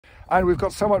And we've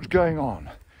got so much going on.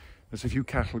 There's a few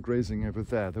cattle grazing over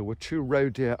there. There were 2 roe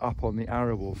deer up on the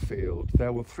arable field.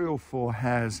 There were 3 or 4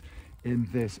 hares in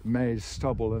this maize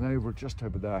stubble, and just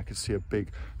over there I could see a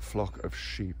big flock of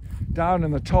sheep. Down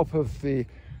in the top of the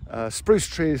spruce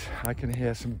trees I can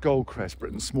hear some goldcrest,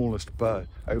 Britain's smallest bird,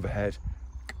 overhead.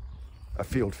 A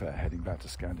field fair heading back to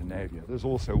Scandinavia. There's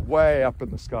also way up in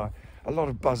the sky a lot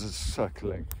of buzzards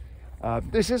circling.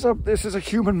 This is a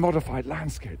human modified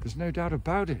landscape, there's no doubt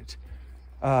about it.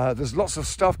 There's lots of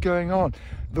stuff going on.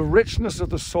 The richness of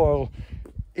the soil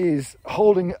is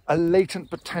holding a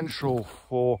latent potential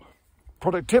for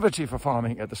productivity for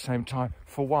farming, at the same time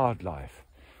for wildlife.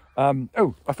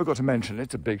 Oh, I forgot to mention,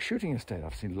 it's a big shooting estate.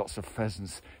 I've seen lots of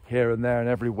pheasants here and there and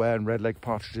everywhere, and red-legged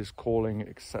partridges calling,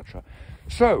 etc.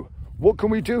 So, what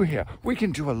can we do here? We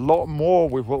can do a lot more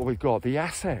with what we've got, the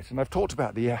asset. And I've talked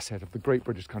about the asset of the great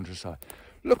British countryside.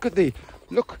 Look at the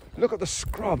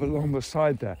scrub along the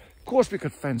side there. Of course we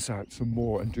could fence out some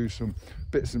more and do some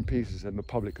bits and pieces, and the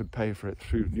public could pay for it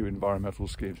through new environmental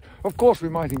schemes. Of course we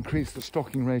might increase the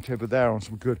stocking rate over there on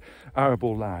some good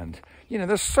arable land. You know,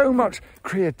 there's so much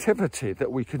creativity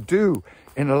that we could do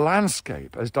in a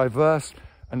landscape as diverse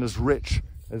and as rich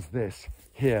as this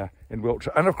here in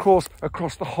Wiltshire, and of course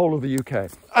across the whole of the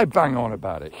UK. I bang on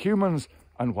about it, humans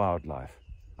and wildlife.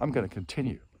 I'm going to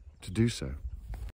continue to do so.